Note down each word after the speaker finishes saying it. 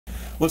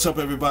What's up,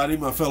 everybody,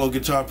 my fellow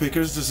guitar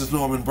pickers? This is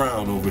Norman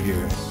Brown over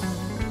here.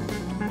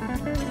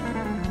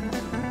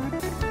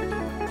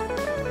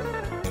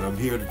 And I'm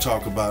here to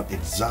talk about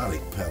Xotic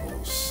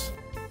pedals.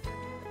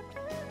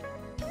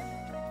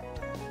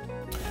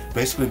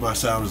 Basically, my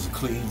sound is a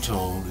clean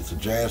tone. It's a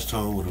jazz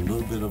tone with a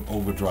little bit of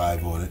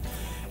overdrive on it.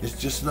 It's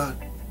just not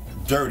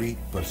dirty,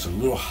 but it's a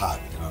little hot,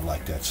 and I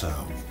like that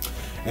sound.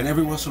 And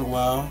every once in a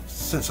while,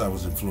 since I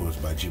was influenced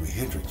by Jimi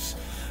Hendrix,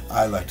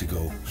 I like to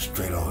go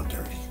straight on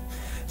dirty.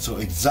 So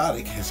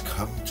Xotic has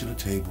come to the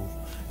table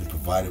and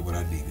provided what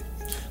I needed.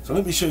 So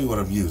let me show you what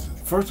I'm using.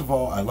 First of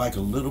all, I like a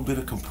little bit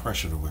of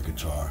compression on my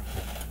guitar.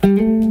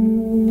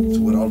 So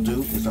what I'll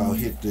do is I'll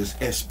hit this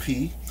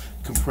SP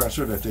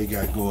compressor that they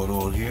got going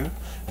on here,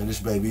 and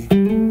this baby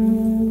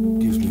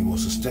gives me more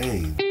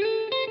sustain.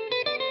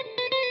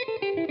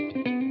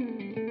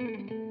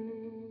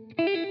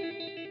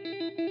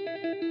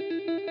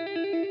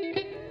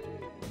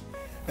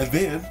 And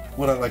then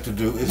what I like to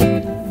do is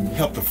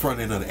help the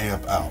front end of the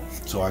amp out.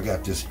 So I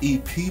got this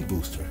EP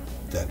booster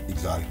that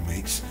Xotic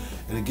makes,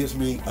 and it gives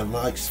me a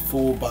nice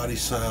full body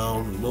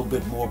sound, a little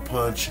bit more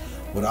punch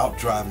without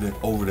driving it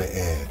over the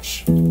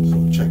edge.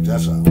 So check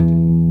this out.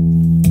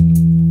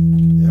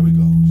 There we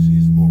go. See,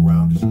 it's more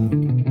rounded sound.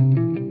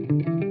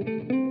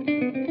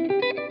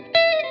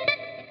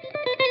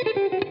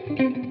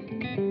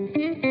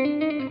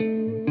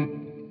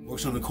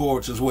 Works on the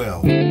chords as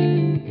well.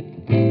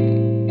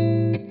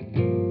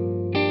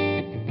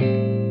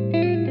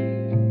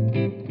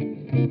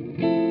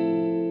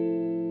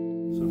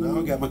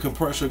 I got my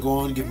compressor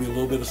going, give me a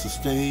little bit of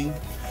sustain.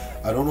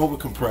 I don't over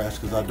compress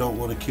because I don't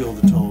want to kill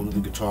the tone of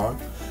the guitar,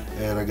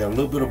 and I got a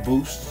little bit of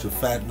boost to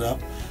fatten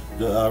up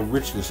the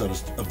richness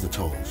of the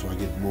tone, so I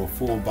get more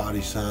full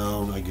body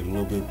sound. I get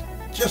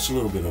just a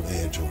little bit of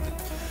edge on it.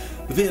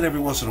 But then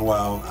every once in a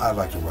while, I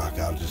like to rock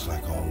out just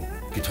like all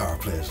guitar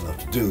players love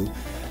to do.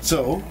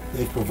 So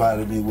they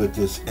provided me with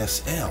this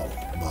SL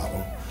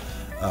model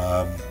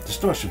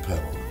distortion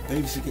pedal.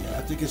 Basically,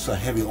 I think it's a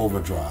heavy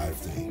overdrive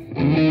thing.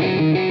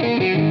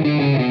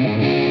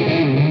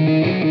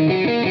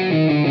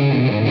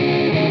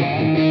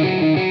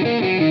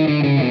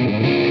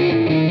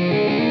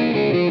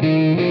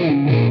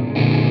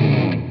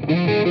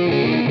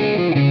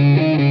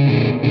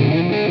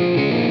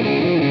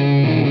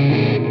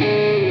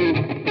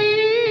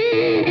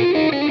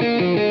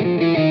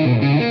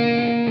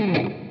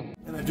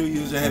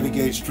 A heavy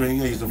gauge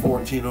string. I use a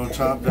 14 on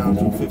top down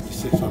to a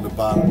 56 on the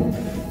bottom,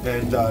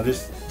 and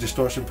this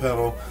distortion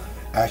pedal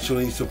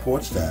actually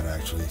supports that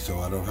so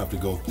I don't have to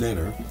go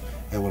thinner.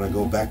 And when I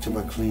go back to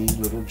my clean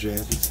little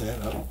jazzy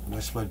set up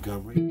West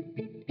Montgomery,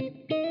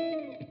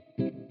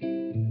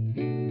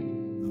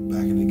 I'm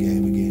back in the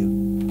game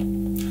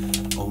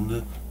again on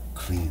the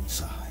clean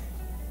side.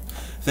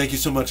 Thank you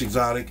so much,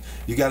 Xotic.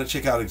 You got to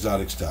check out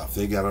Xotic stuff.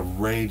 They got a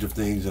range of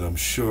things that I'm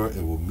sure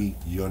it will meet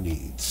your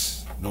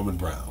needs. Norman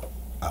Brown.